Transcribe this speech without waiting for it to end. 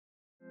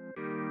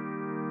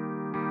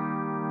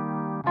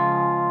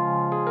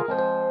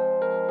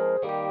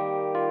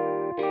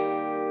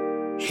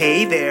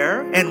Hey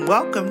there, and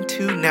welcome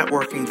to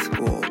Networking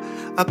School,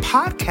 a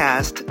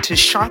podcast to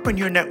sharpen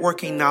your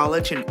networking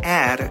knowledge and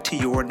add to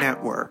your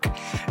network.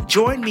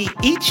 Join me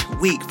each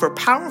week for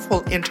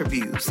powerful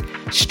interviews,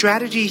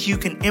 strategies you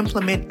can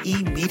implement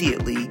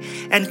immediately,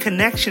 and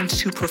connections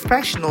to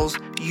professionals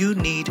you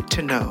need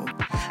to know.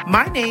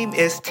 My name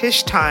is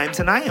Tish Times,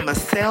 and I am a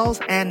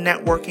sales and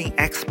networking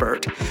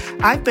expert.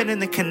 I've been in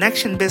the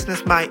connection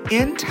business my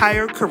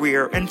entire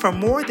career, and for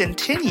more than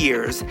 10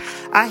 years,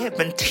 I have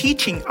been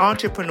teaching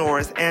entrepreneurs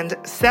and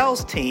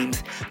sales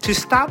teams to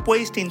stop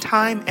wasting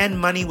time and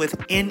money with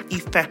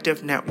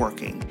ineffective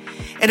networking.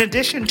 In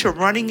addition to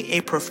running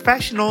a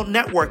professional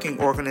networking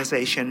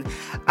organization,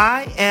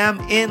 I am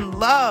in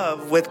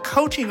love with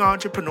coaching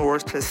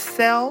entrepreneurs to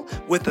sell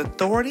with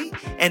authority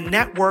and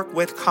network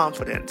with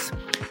confidence.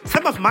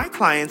 Some of my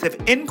clients have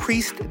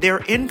increased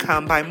their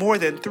income by more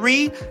than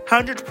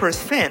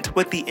 300%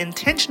 with the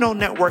intentional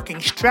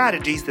networking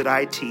strategies that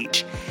I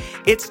teach.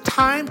 It's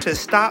time to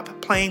stop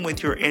playing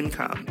with your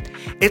income.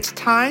 It's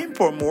time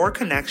for more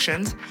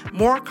connections,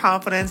 more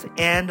confidence,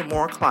 and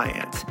more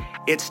clients.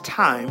 It's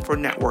time for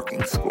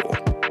Networking School.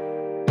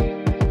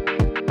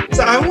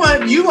 So I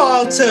want you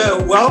all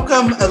to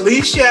welcome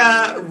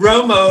Alicia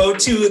Romo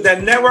to the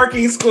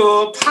Networking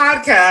School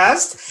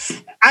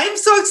podcast. I'm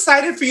so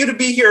excited for you to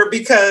be here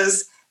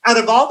because out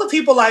of all the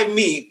people I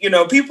meet,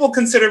 people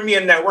consider me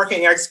a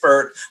networking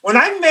expert. When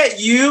I met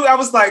you, I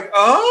was like,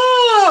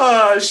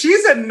 oh,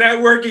 she's a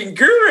networking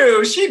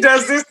guru. She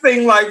does this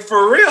thing like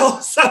for real.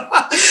 So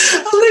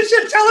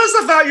Alicia, tell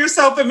us about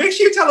yourself and make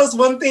sure you tell us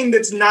one thing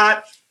that's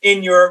not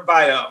in your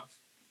bio.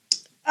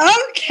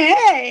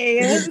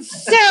 Okay,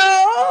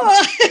 so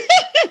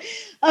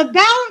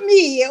about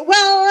me.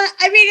 Well,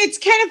 I mean, it's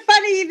kind of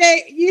funny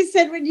that you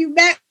said when you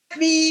met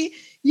me,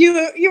 you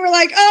were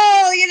like,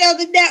 oh,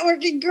 the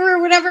networking guru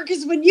or whatever.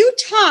 Because when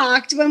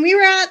we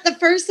were at the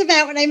first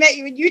event, when I met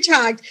you and you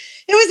talked,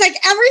 it was like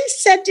every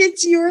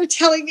sentence you were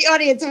telling the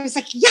audience, I was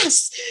like,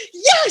 yes,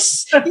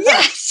 yes,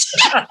 yes.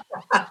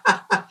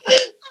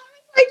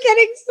 I'm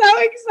getting so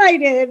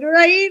excited,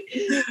 right?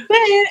 But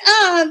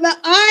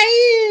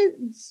I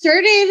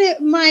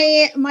started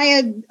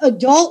my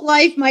adult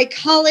life, my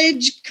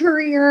college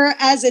career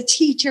as a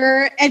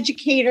teacher,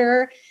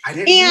 educator,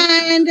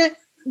 and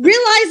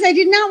realized I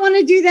did not want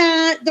to do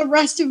that the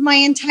rest of my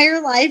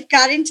entire life,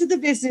 got into the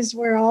business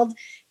world.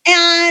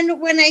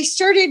 And when I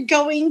started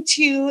going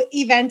to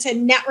events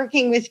and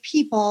networking with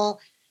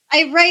people,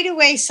 I right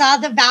away saw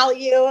the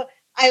value.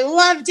 I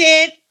loved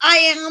it. I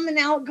am an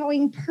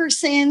outgoing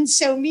person.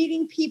 So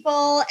meeting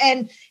people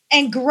and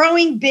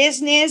growing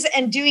business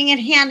and doing it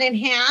hand in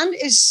hand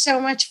is so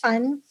much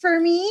fun for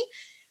me.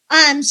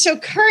 So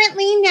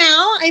currently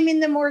now I'm in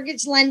the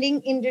mortgage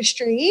lending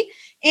industry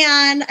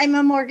and I'm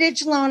a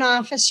mortgage loan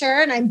officer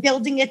and I'm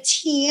building a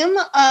team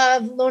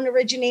of loan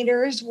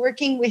originators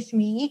working with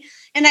me.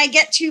 And I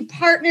get to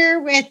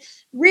partner with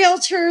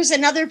realtors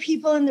and other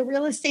people in the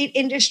real estate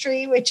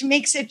industry, which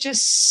makes it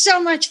just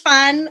so much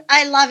fun.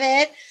 I love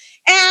it.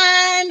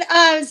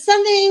 And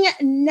something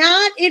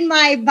not in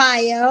my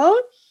bio,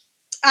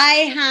 I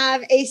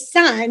have a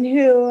son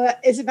who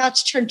is about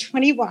to turn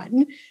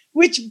 21,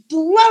 which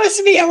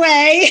blows me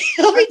away.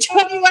 He'll be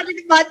 21 in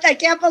a month. I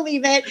can't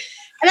believe it.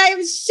 And I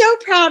am so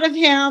proud of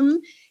him.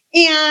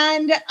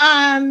 And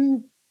I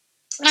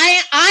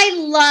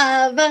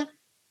love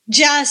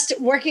just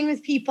working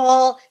with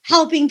people,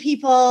 helping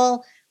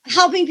people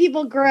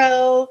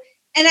grow.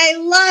 And I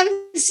love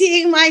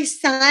seeing my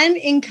son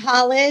in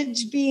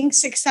college being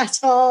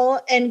successful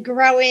and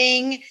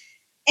growing.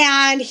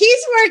 And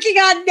he's working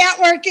on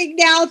networking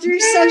now through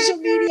social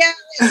media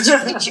and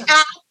Twitch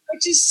app,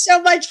 which is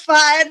so much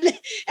fun.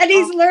 And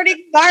he's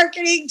learning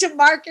marketing to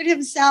market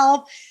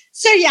himself.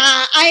 So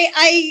yeah,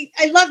 I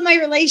love my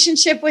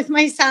relationship with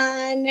my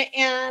son,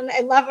 and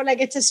I love when I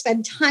get to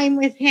spend time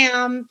with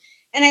him,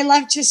 and I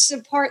love to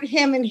support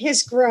him in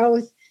his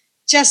growth,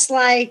 just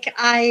like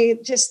I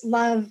just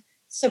love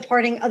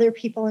supporting other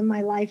people in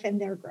my life and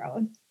their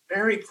growth.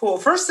 Very cool.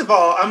 First of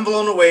all, I'm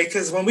blown away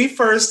because when we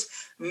first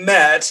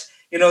met,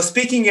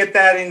 speaking at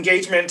that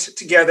engagement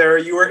together,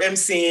 you were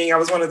emceeing, I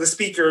was one of the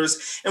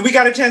speakers, and we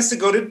got a chance to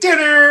go to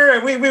dinner,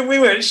 and we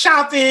went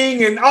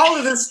shopping and all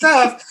of this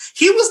stuff.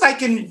 He was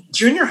like in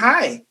junior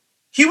high.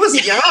 He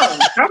was young.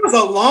 That was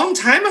a long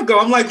time ago.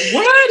 I'm like,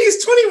 what?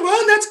 He's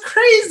 21? That's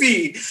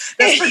crazy.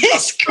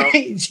 It's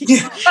crazy.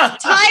 Yeah.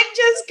 Time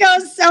just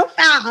goes so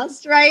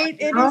fast, right?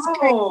 It is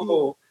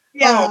crazy.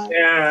 Yeah. Oh,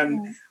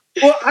 man.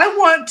 Well, I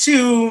want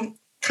to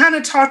kind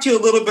of talk to you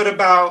a little bit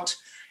about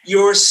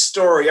your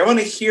story. I want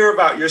to hear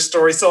about your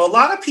story. So a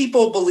lot of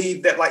people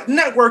believe that like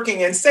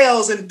networking and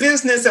sales and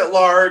business at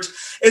large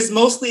is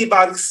mostly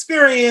about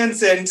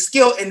experience and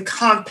skill and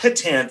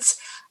competence.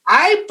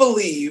 I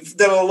believe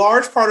that a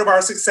large part of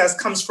our success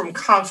comes from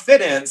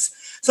confidence.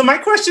 So my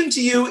question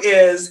to you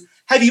is,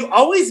 have you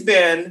always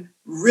been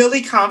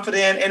really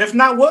confident? And if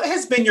not, what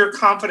has been your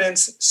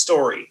confidence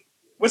story?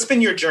 What's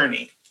been your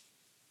journey?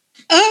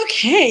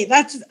 Okay,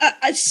 that's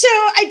so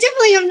I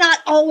definitely have not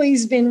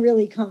always been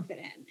really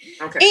confident.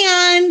 Okay.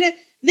 And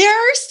there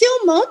are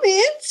still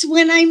moments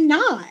when I'm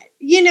not.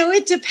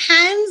 It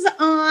depends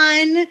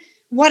on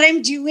what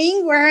I'm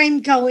doing, where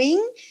I'm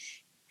going.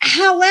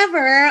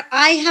 However,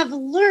 I have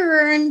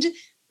learned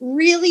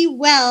really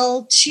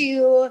well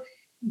to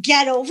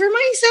get over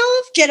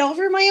myself, get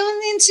over my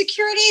own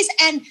insecurities,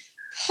 and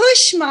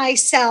push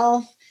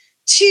myself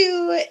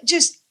to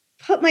just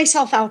put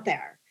myself out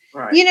there.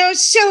 Right.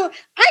 So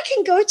I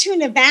can go to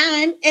an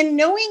event and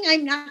knowing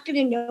I'm not going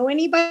to know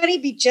anybody,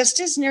 be just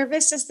as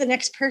nervous as the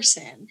next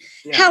person.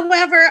 Yeah.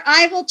 However,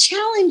 I will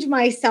challenge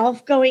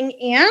myself going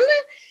in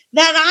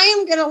that I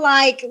am going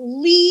to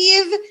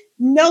leave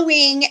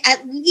knowing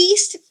at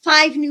least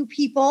 5 new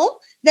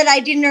people that I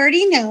didn't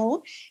already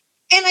know.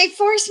 And I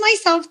force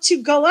myself to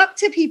go up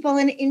to people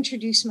and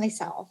introduce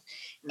myself.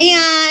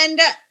 Mm-hmm. And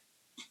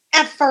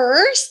at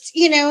first,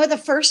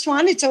 the first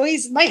one, it's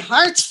always my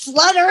heart's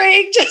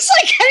fluttering just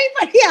like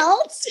anybody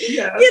else,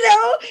 yes.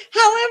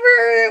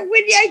 However,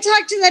 when I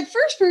talk to that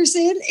first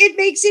person, it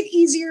makes it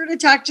easier to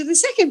talk to the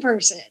second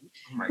person,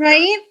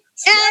 right?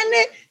 God.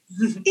 And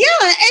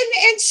yeah.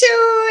 And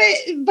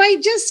so by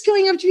just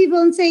going up to people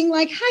and saying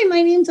hi,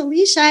 my name's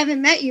Alicia. I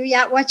haven't met you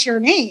yet. What's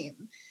your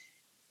name?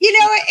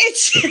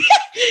 It's,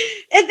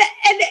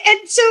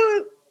 and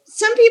so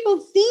some people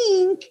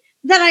think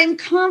that I'm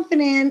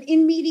confident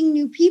in meeting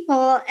new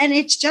people. And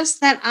it's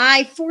just that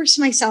I force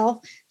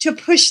myself to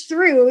push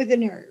through the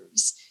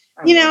nerves,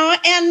 and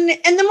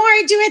the more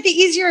I do it, the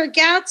easier it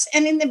gets.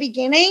 And in the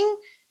beginning,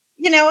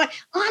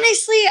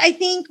 honestly, I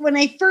think when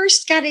I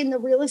first got in the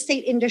real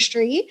estate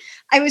industry,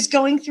 I was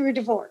going through a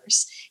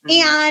divorce.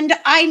 Mm-hmm. And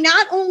I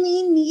not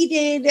only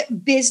needed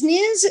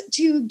business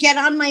to get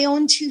on my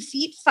own 2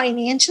 feet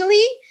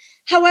financially,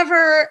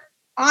 however,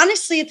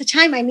 honestly, at the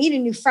time, I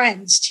needed new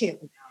friends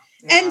too.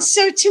 Yeah. And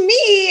so to me,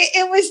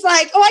 it was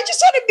I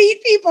just want to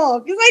meet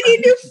people because I need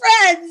new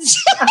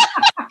friends.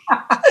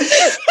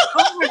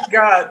 Oh my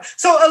God.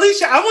 So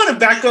Alicia, I want to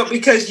back up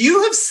because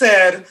you have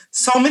said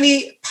so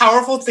many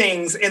powerful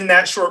things in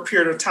that short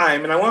period of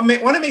time. And I want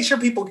to make sure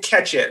people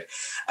catch it.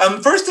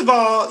 First of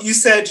all, you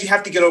said you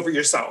have to get over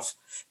yourself.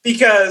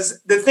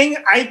 Because the thing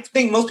I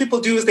think most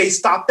people do is they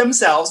stop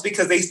themselves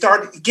because they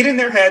get in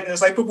their head and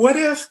it's but what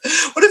if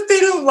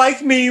they don't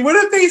like me? What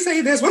if they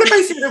say this? What if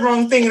I say the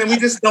wrong thing? And then we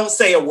just don't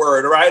say a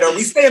word, right? Or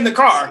we stay in the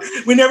car.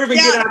 We never even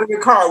get out of the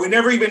car. We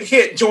never even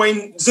hit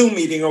join Zoom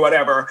meeting or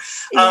whatever.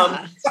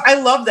 So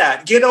I love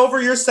that. Get over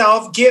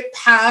yourself, get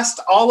past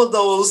all of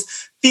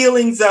those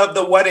feelings of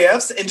the what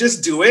ifs and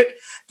just do it.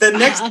 The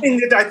next thing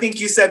that I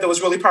think you said that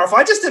was really powerful,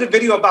 I just did a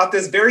video about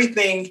this very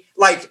thing,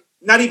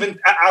 not even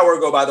an hour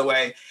ago, by the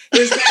way,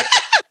 is that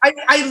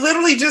I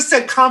literally just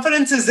said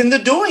confidence is in the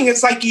doing.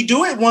 It's you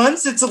do it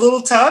once, it's a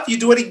little tough. You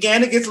do it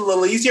again, it gets a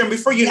little easier. And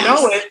before you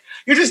know it,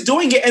 you're just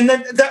doing it. And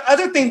then the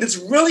other thing that's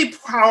really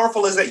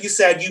powerful is that you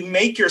said you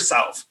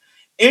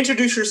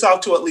introduce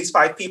yourself to at least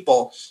 5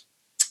 people.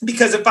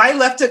 Because if I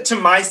left it to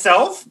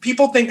myself,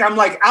 people think I'm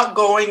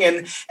outgoing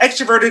and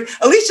extroverted.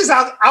 Alicia's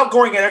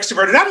outgoing and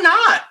extroverted. I'm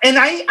not. And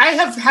I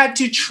have had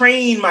to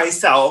train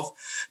myself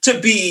to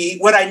be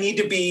what I need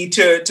to be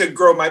to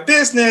grow my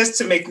business,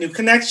 to make new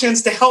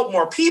connections, to help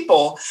more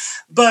people.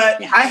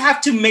 But I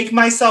have to make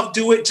myself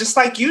do it just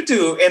like you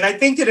do. And I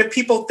think that if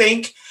people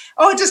think,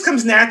 it just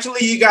comes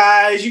naturally, you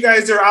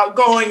guys are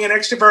outgoing and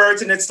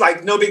extroverts and it's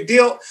no big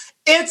deal.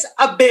 It's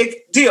a big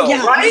deal,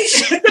 right?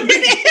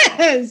 It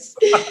is.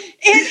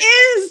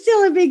 It is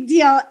still a big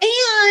deal.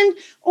 And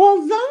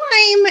although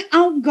I'm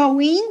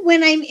outgoing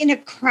when I'm in a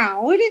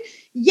crowd,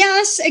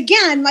 yes,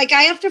 again,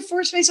 I have to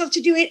force myself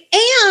to do it.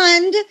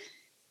 And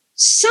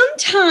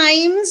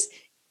sometimes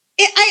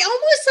I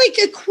almost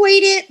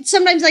equate it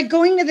sometimes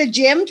going to the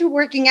gym to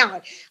working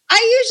out.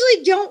 I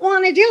usually don't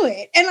want to do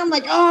it. And I'm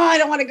I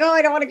don't want to go.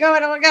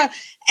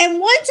 And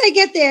once I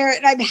get there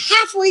and I'm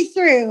halfway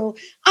through,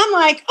 I'm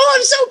I'm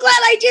so glad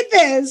I did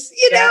this,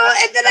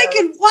 and then I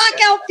can walk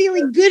out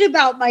feeling good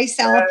about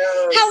myself.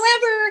 Yes.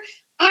 However,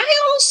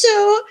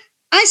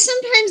 I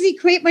sometimes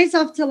equate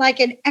myself to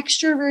an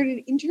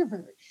extroverted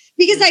introvert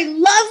because I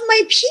love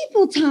my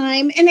people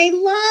time and I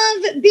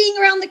love being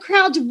around the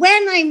crowds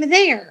when I'm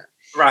there.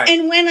 Right.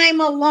 And when I'm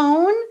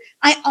alone,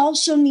 I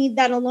also need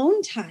that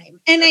alone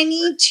time. And I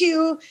need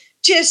to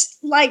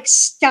just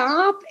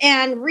stop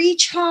and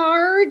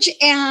recharge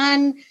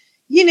and,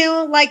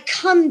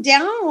 come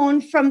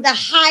down from the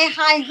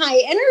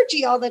high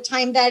energy all the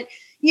time that,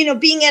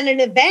 being at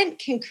an event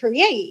can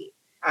create.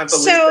 I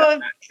believe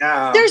that.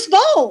 Yeah. There's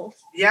both.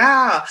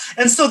 Yeah.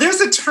 And so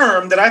there's a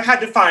term that I've had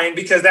to find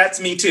because that's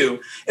me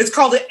too. It's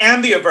called an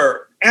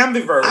ambivert.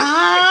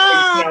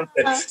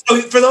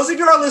 So for those of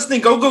you who are listening,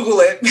 go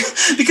Google it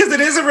because it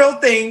is a real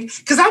thing.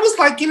 Because I was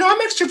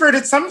I'm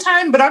extroverted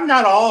sometimes, but I'm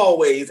not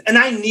always. And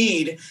I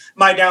need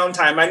my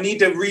downtime. I need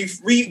to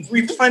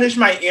replenish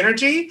my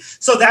energy.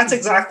 So that's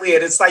exactly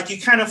it. It's you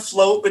kind of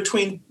float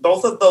between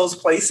both of those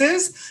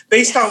places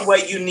based on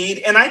what you need.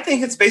 And I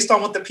think it's based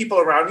on what the people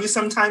around you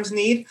sometimes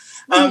need.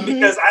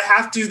 Because I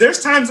have to,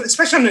 there's times,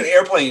 especially on an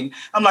airplane,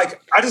 I'm I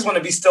just want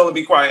to be still and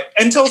be quiet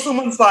until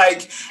someone's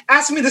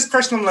asking me this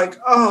question. I'm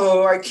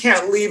oh, I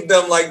can't leave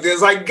them like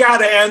this. I got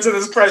to answer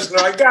this question.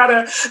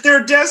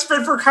 They're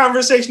desperate for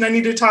conversation. I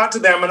need to talk to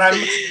them. And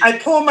I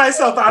pull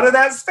myself out of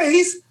that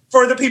space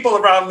for the people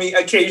around me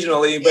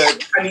occasionally,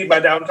 but I need my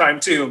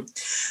downtime too.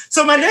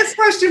 So my next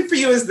question for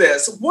you is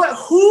this.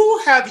 Who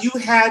have you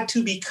had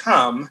to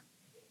become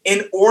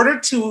in order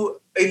to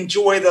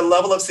enjoy the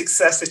level of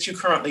success that you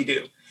currently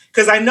do?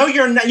 Because I know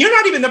you're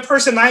not even the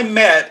person I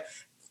met,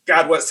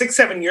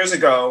 6-7 years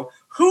ago.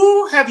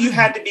 Who have you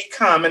had to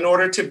become in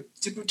order to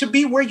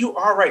be where you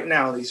are right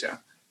now,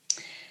 Alicia?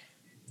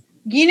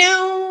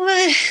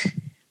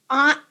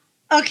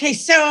 Okay,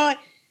 so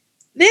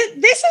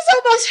this is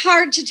almost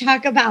hard to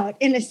talk about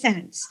in a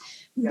sense,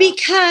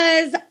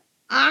 because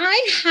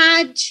I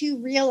had to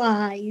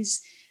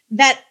realize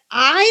that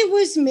I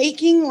was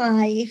making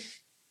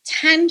life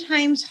 10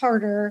 times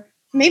harder,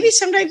 maybe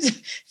sometimes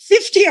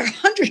 50 or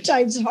 100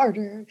 times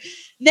harder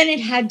than it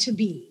had to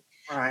be.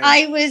 Right.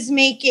 I was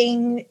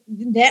making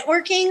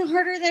networking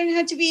harder than it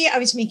had to be. I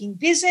was making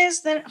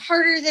business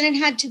harder than it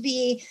had to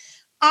be.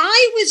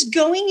 I was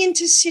going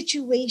into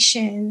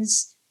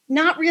situations,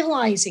 not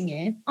realizing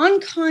it,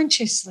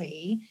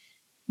 unconsciously,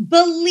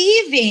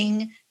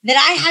 believing that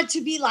I had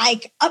to be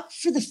like up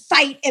for the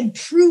fight and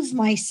prove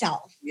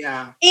myself.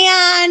 Yeah.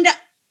 And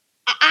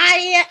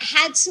I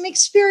had some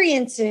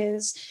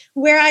experiences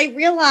where I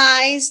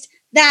realized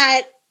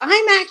that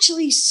I'm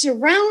actually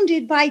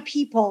surrounded by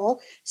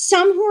people,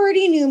 some who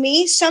already knew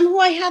me, some who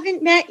I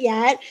haven't met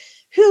yet,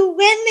 who,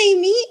 when they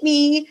meet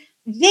me,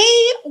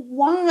 they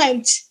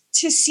want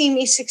to see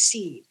me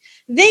succeed.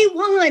 They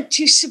want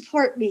to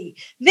support me.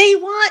 They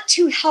want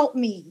to help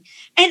me.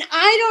 And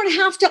I don't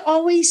have to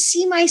always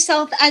see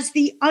myself as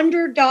the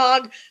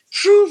underdog,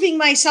 proving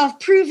myself,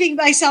 fighting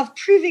my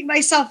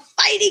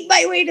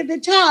way to the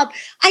top.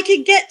 I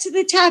can get to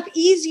the top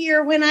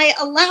easier when I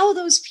allow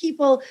those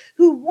people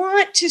who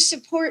want to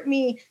support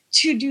me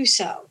to do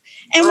so.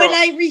 And when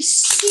I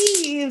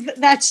receive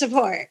that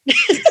support.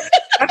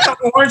 That's an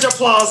orange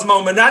applause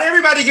moment. Not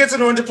everybody gets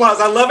an orange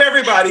applause. I love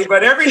everybody,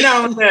 but every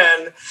now and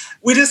then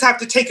we just have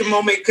to take a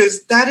moment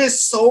because that is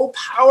so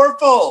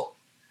powerful.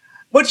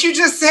 What you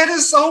just said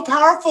is so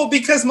powerful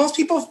because most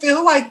people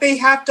feel like they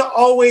have to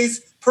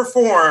always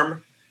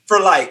perform for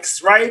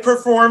likes, right?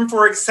 Perform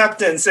for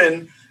acceptance.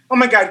 And oh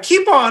my God,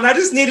 keep on. I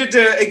just needed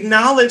to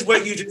acknowledge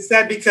what you just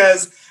said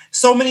because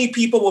so many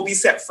people will be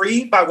set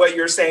free by what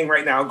you're saying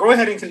right now. Go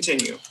ahead and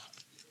continue.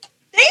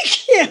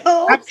 Thank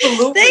you.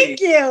 Absolutely.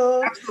 Thank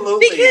you.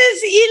 Absolutely. Because,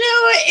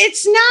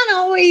 it's not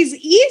always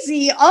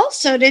easy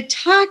also to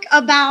talk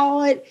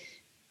about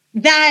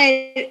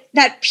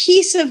that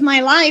piece of my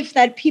life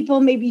that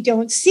people maybe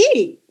don't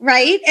see,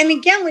 right? And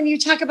again, when you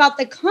talk about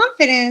the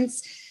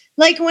confidence,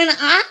 like when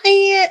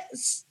I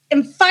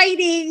am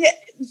fighting,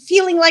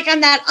 feeling like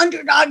I'm that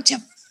underdog to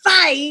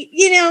fight,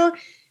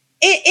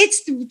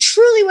 it's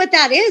truly what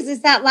that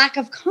is that lack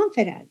of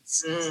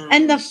confidence.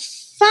 And the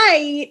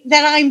fight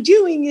that I'm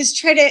doing is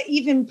try to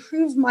even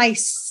prove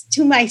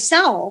to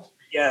myself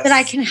that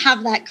I can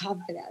have that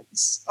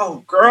confidence.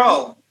 Oh,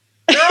 girl.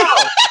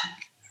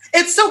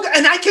 It's so good.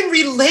 And I can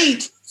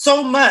relate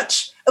so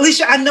much.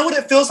 Alicia, I know what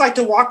it feels like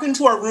to walk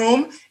into a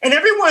room and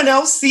everyone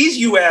else sees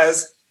you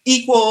as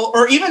equal,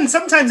 or even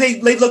sometimes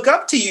they look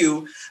up to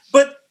you.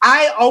 But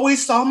I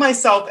always saw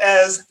myself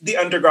as the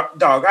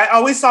underdog. I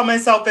always saw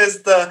myself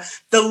as the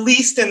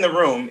least in the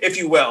room, if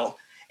you will.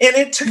 And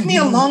it took me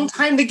a long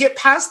time to get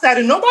past that.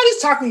 And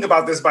nobody's talking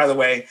about this, by the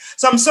way.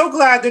 So I'm so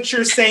glad that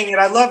you're saying it.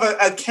 I love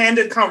a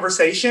candid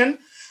conversation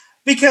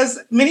because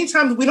many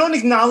times we don't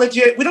acknowledge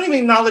it. We don't even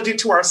acknowledge it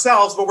to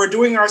ourselves, but we're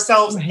doing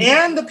ourselves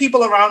and the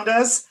people around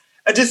us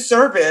a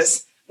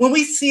disservice when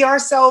we see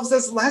ourselves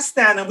as less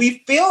than and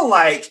we feel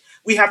like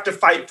we have to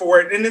fight for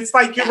it. And it's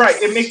like, you're right.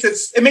 It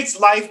makes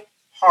life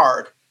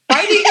hard.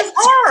 Fighting is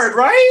hard,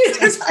 right?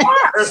 It's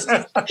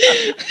hard.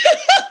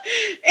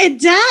 It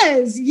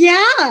does.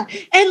 Yeah.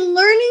 And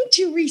learning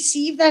to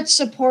receive that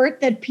support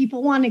that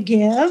people want to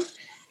give.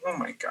 Oh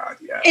my God.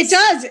 Yes. It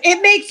does.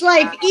 It makes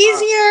life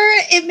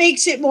easier. It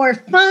makes it more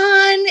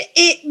fun.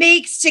 It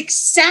makes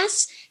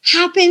success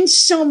happen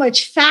so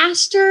much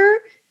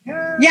faster.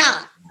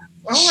 Yeah.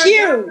 Oh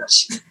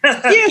huge.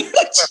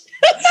 Huge.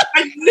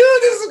 I knew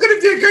this was going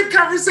to be a good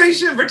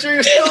conversation, but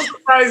you're still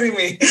surprising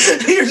me.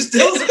 You're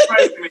still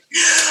surprising me.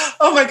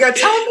 Oh my God.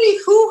 Tell me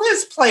who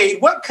has played,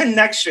 what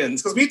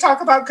connections, because we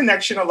talk about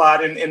connection a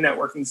lot in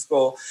networking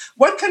school.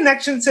 What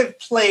connections have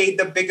played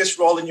the biggest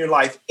role in your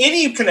life?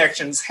 Any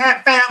connections,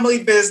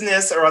 family,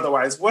 business, or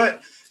otherwise?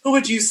 Who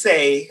would you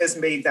say has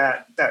made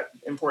that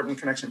important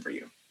connection for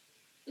you?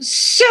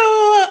 So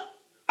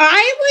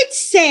I would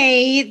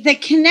say the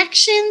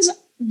connections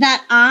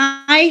that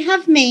I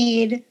have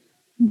made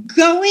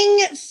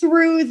going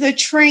through the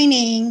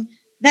training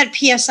that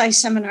PSI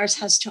Seminars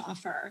has to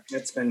offer.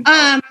 It's been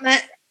yeah.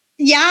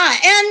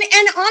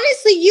 And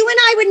honestly, you and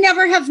I would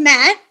never have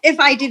met if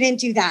I didn't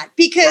do that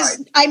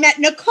because I met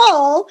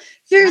Nicole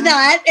through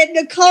that and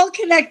Nicole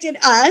connected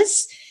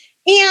us.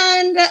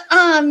 And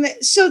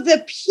so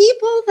the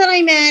people that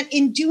I met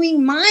in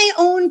doing my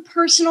own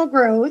personal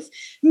growth,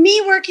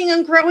 me working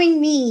on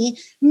growing me,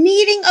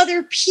 meeting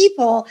other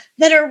people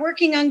that are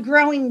working on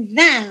growing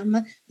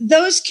them,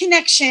 those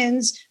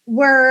connections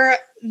were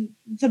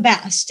the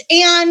best.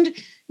 And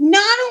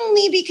not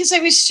only because I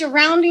was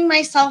surrounding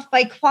myself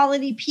by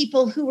quality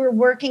people who were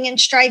working and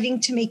striving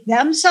to make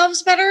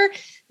themselves better,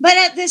 but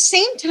at the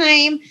same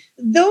time,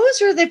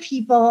 those were the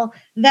people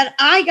that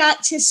I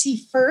got to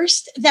see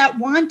first that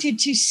wanted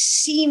to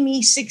see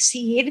me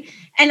succeed.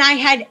 And I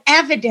had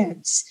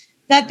evidence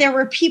that there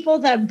were people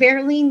that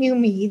barely knew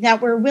me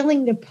that were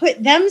willing to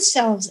put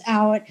themselves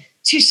out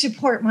to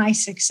support my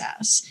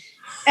success.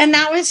 And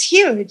that was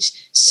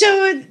huge.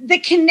 So the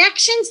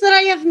connections that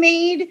I have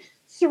made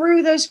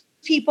through those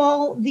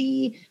people,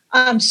 the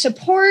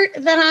support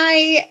that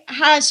I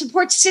have,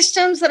 support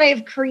systems that I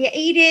have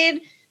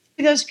created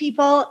for those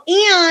people,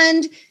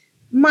 and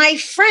my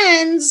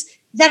friends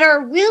that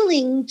are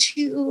willing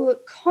to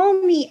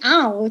call me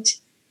out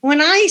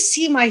when I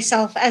see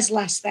myself as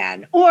less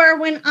than, or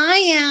when I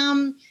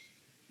am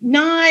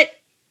not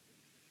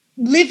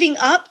living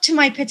up to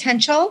my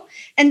potential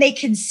and they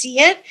can see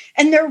it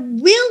and they're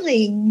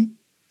willing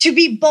to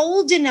be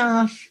bold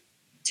enough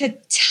to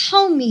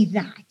tell me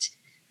that.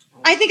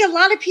 I think a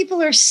lot of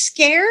people are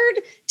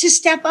scared to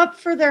step up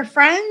for their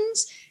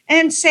friends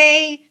and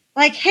say,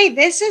 like, hey,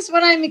 this is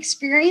what I'm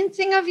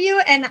experiencing of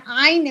you. And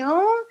I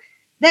know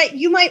that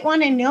you might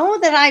want to know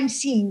that I'm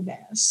seeing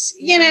this,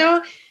 you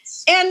know?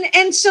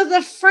 And so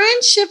the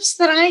friendships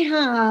that I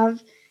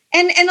have,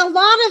 and a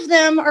lot of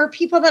them are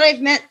people that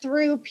I've met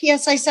through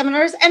PSI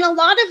seminars, and a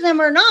lot of them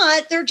are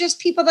not. They're just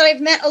people that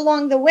I've met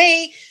along the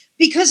way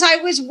because I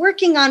was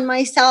working on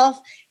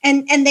myself,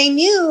 and they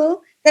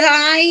knew that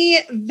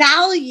I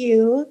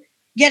value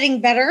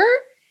getting better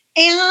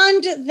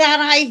and that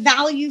I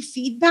value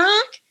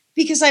feedback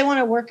because I want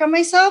to work on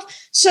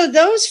myself. So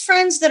those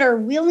friends that are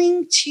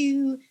willing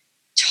to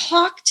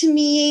talk to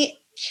me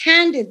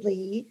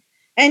candidly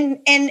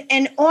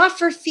and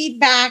offer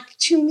feedback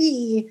to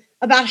me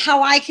about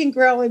how I can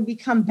grow and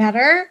become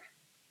better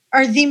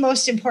are the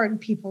most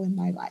important people in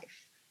my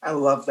life. I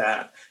love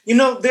that. You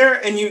know,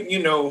 and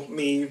you know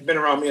me, you've been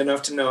around me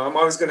enough to know I'm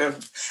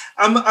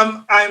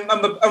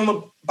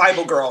a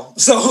Bible girl.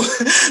 So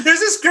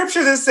there's a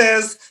scripture that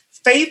says,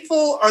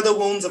 faithful are the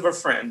wounds of a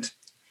friend.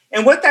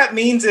 And what that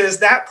means is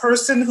that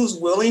person who's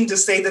willing to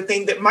say the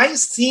thing that might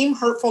seem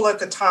hurtful at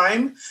the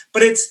time,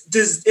 but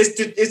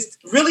it's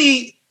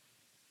really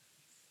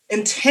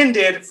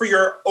intended for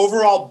your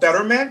overall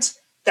betterment,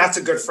 that's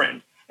a good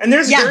friend. And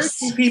there's very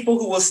few people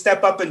who will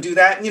step up and do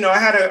that. You know, I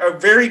had a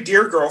very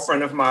dear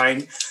girlfriend of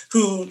mine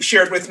who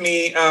shared with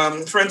me,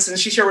 for instance,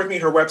 she shared with me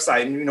her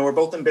website, and, you know, we're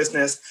both in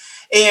business.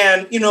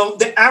 And, you know,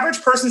 the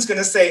average person's going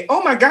to say,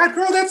 oh my God,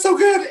 girl, that's so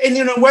good. And,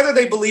 you know, whether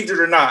they believed it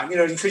or not, you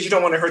know, because you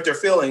don't want to hurt their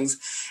feelings.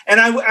 And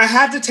I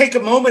had to take a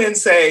moment and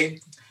say,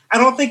 I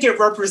don't think it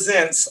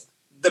represents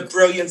the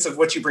brilliance of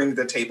what you bring to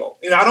the table.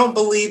 You know, I don't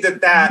believe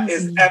that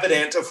is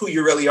evident of who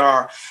you really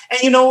are.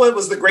 And, you know, what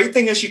was the great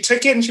thing is she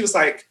took it and she was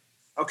like,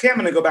 okay, I'm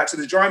going to go back to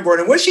the drawing board.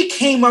 And what she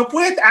came up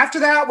with after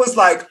that was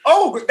like,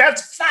 oh,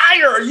 that's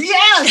fire.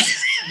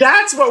 Yes,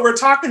 that's what we're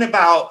talking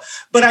about.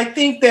 But I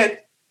think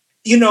that,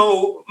 you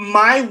know,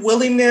 my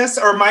willingness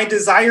or my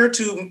desire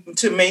to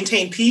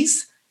maintain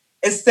peace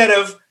instead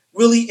of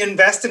really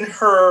invest in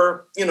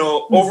her, you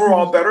know,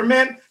 overall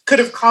betterment could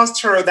have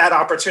cost her that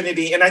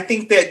opportunity. And I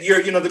think that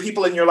the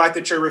people in your life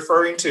that you're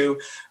referring to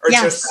are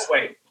just that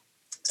way.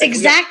 So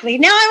exactly.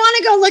 Now I want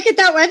to go look at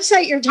that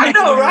website you're talking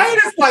about. I know, right?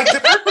 It's like,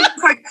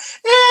 it's like,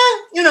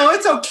 you know,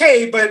 it's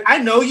okay, but I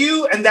know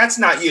you, and that's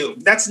not you.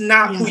 That's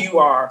not who you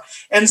are.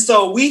 And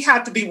so we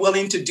have to be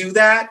willing to do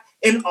that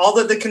in all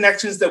of the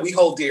connections that we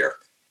hold dear,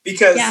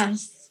 because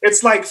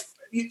it's like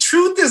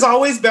truth is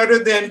always better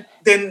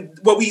than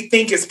what we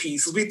think is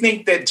peace. We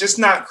think that just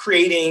not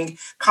creating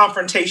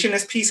confrontation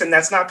is peace, and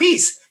that's not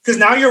peace, because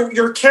now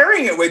you're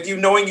carrying it with you,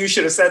 knowing you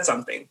should have said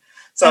something.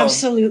 So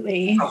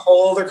absolutely. A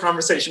whole other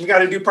conversation. We got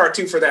to do part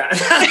 2 for that.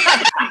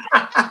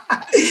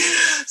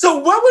 So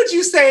what would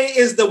you say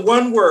is the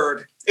one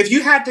word, if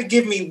you had to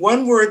give me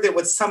one word that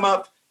would sum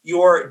up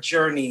your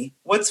journey,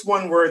 what's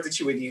one word that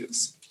you would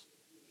use?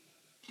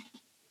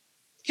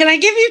 Can I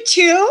give you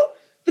 2?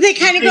 But they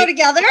kind of go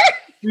together?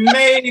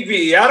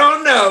 Maybe. I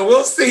don't know.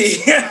 We'll see.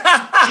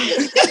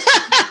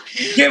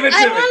 Give it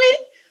to me.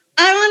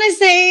 I want to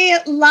say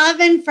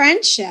love and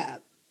friendship.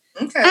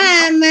 Okay.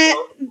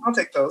 I'll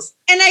take those.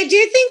 And I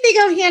do think they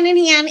go hand in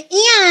hand.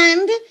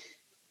 And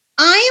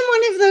I am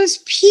one of those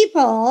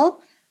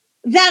people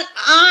that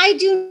I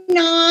do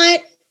not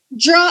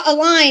draw a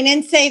line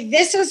and say,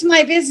 this is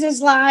my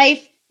business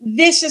life.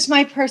 This is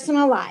my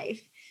personal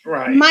life.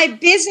 Right. My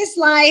business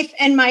life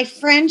and my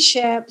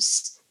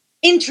friendships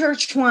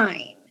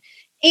intertwine.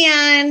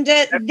 And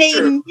they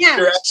mesh.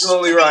 You're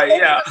absolutely right.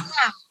 Yeah.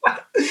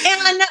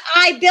 And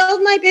I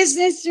build my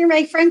business through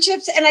my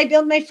friendships, and I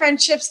build my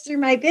friendships through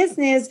my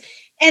business.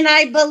 And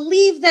I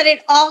believe that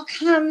it all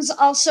comes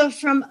also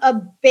from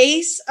a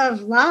base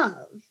of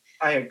love.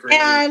 I agree.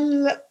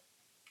 And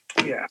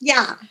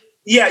Yeah.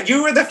 Yeah,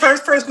 you were the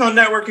first person on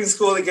Networking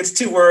School that gets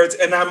 2 words,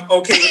 and I'm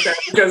okay with that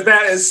because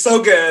that is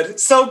so good.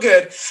 So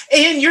good.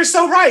 And you're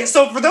so right.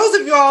 So for those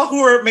of y'all who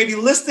are maybe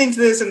listening to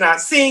this and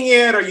not seeing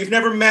it, or you've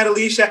never met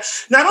Alicia,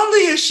 not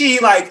only is she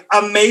like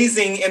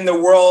amazing in the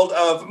world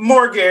of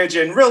mortgage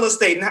and real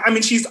estate, and I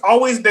mean, she's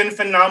always been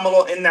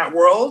phenomenal in that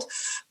world.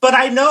 But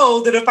I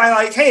know that if I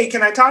like, hey,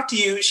 can I talk to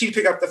you? She'd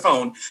pick up the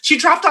phone. She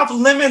dropped off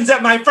lemons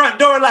at my front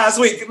door last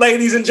week,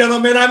 ladies and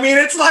gentlemen. I mean,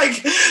 it's like,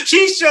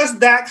 she's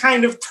just that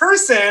kind of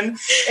person.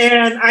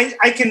 And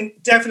I can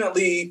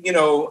definitely,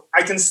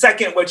 I can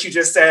second what you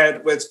just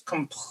said with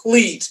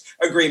complete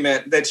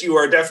agreement that you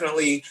are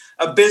definitely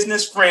a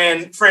business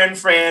friend.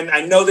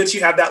 I know that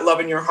you have that love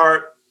in your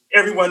heart.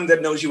 Everyone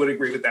that knows you would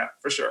agree with that,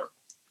 for sure.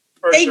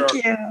 Thank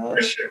you.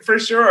 For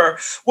sure.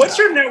 What's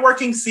your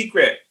networking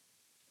secret?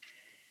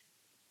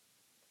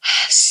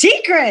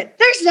 Secret?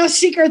 There's no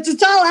secrets.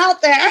 It's all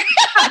out there.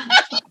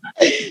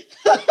 I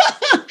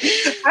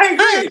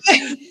agree.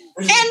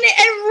 And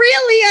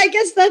really, I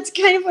guess that's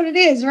kind of what it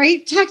is,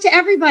 right? Talk to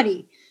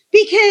everybody,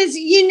 because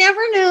you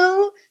never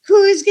know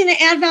who is going to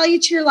add value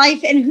to your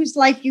life and whose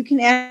life you can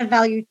add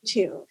value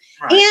to.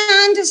 Right.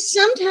 And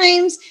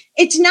sometimes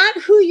it's not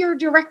who you're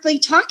directly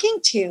talking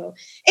to.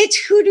 It's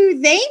who do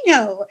they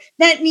know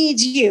that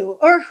needs you,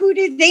 or who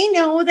do they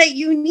know that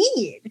you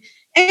need?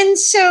 And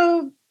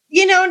so,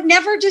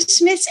 never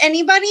dismiss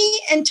anybody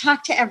and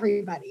talk to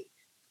everybody.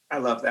 I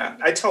love that.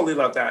 I totally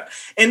love that.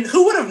 And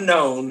who would have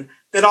known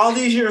that all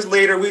these years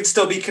later, we'd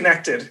still be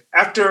connected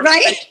after a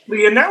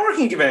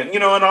networking event,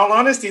 in all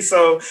honesty.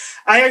 So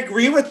I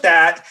agree with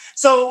that.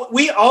 So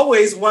we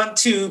always want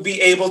to be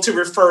able to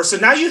refer. So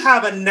now you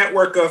have a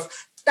network of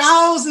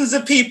thousands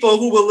of people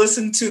who will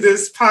listen to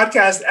this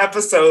podcast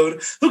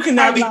episode who can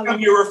now become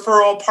your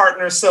referral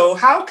partner. So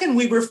how can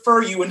we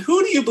refer you, and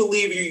who do you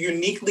believe you're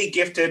uniquely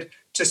gifted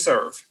to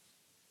serve?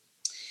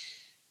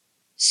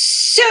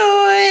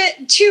 So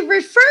to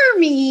refer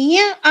me,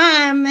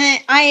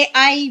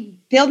 I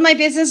build my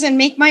business and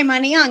make my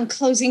money on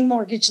closing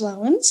mortgage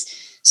loans.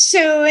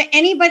 So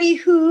anybody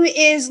who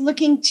is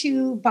looking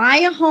to buy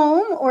a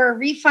home or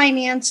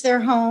refinance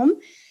their home,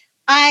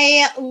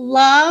 I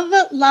love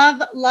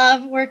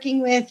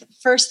working with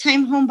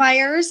first-time home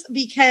buyers,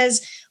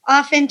 because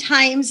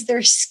oftentimes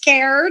they're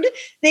scared.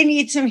 They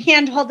need some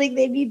hand-holding.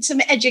 They need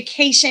some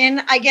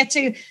education. I get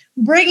to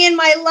bring in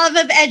my love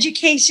of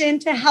education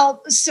to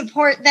help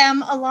support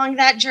them along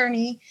that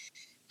journey.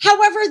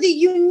 However, the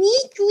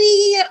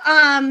uniquely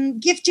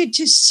gifted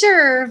to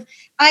serve,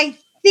 I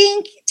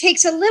think,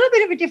 takes a little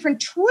bit of a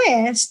different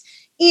twist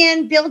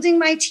in building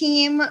my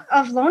team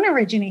of loan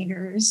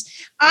originators.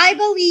 I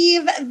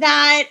believe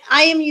that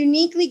I am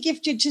uniquely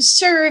gifted to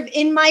serve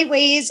in my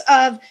ways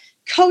of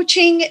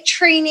coaching,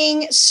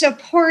 training,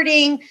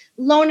 supporting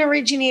loan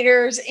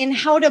originators in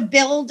how to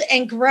build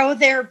and grow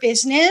their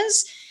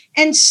business.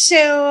 And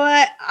so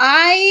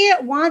I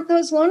want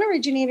those loan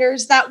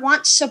originators that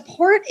want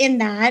support in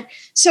that,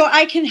 so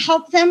I can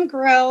help them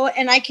grow,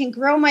 and I can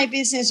grow my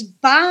business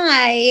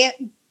by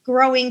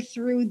growing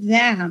through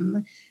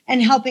them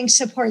and helping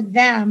support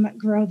them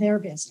grow their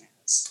business.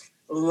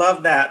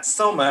 Love that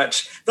so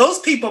much. Those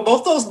people,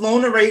 both those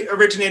loan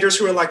originators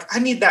who are like, I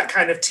need that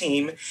kind of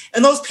team,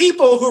 and those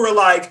people who are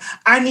like,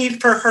 I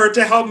need for her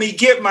to help me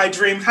get my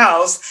dream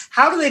house.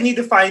 How do they need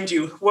to find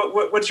you?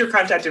 What's your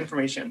contact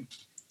information?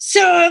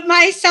 So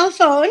my cell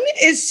phone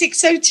is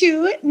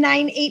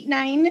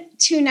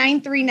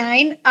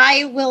 602-989-2939.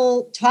 I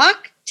will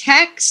talk,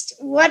 text,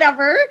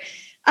 whatever.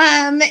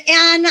 And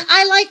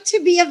I like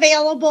to be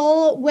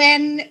available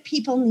when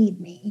people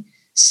need me.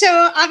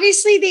 So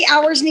obviously the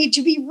hours need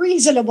to be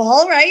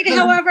reasonable, right? Mm-hmm.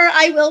 However,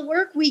 I will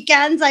work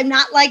weekends. I'm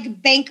not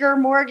like banker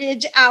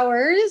mortgage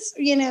hours,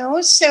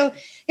 So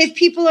if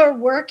people are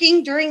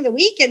working during the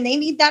week and they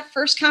need that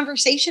first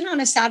conversation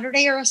on a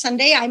Saturday or a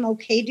Sunday, I'm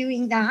okay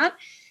doing that.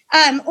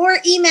 Or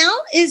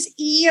email is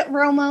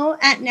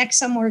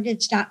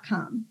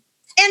eromo@nexamortgage.com.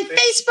 And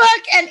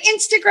Facebook and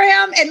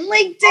Instagram and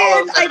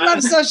LinkedIn. I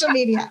love social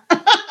media.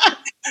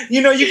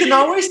 You can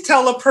always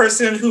tell a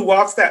person who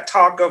walks that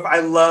talk of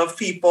I love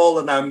people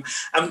and I'm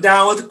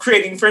down with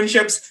creating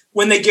friendships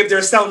when they give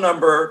their cell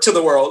number to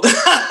the world.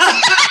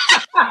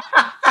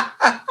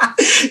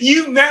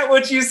 You meant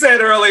what you said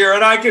earlier,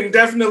 and I can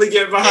definitely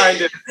get behind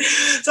it.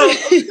 So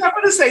I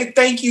want to say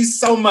thank you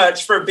so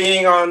much for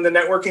being on the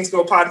Networking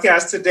School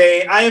podcast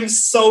today. I am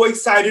so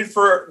excited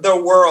for the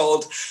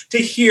world to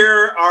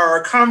hear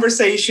our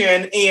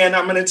conversation, and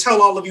I'm going to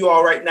tell all of you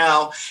all right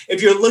now,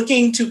 if you're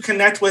looking to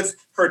connect with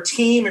her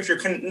team, if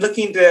you're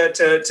looking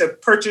to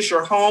purchase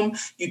your home,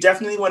 you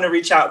definitely want to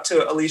reach out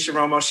to Alicia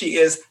Romo. She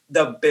is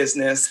the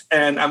business,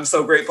 and I'm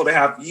so grateful to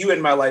have you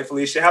in my life,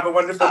 Alicia. Have a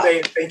wonderful day,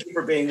 and thank you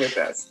for being with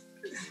us.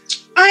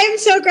 I'm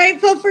so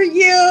grateful for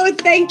you.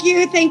 Thank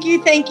you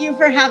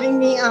for having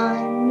me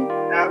on.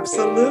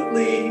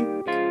 Absolutely.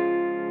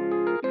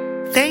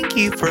 Thank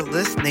you for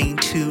listening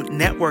to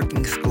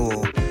Networking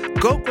School.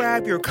 Go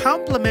grab your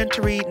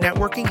complimentary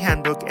networking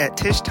handbook at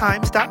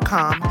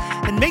tishtimes.com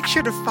and make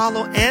sure to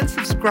follow and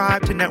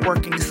subscribe to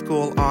Networking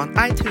School on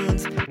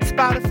iTunes,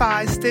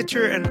 Spotify,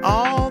 Stitcher, and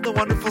all the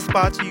wonderful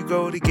spots you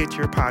go to get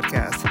your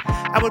podcasts.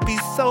 I would be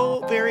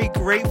so very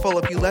grateful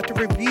if you left a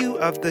review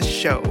of the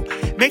show.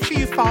 Make sure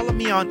you follow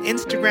me on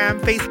Instagram,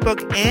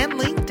 Facebook, and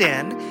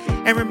LinkedIn.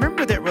 And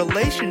remember that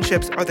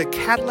relationships are the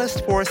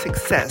catalyst for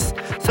success.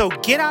 So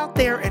get out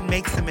there and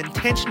make some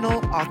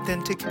intentional,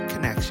 authentic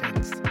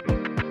connections.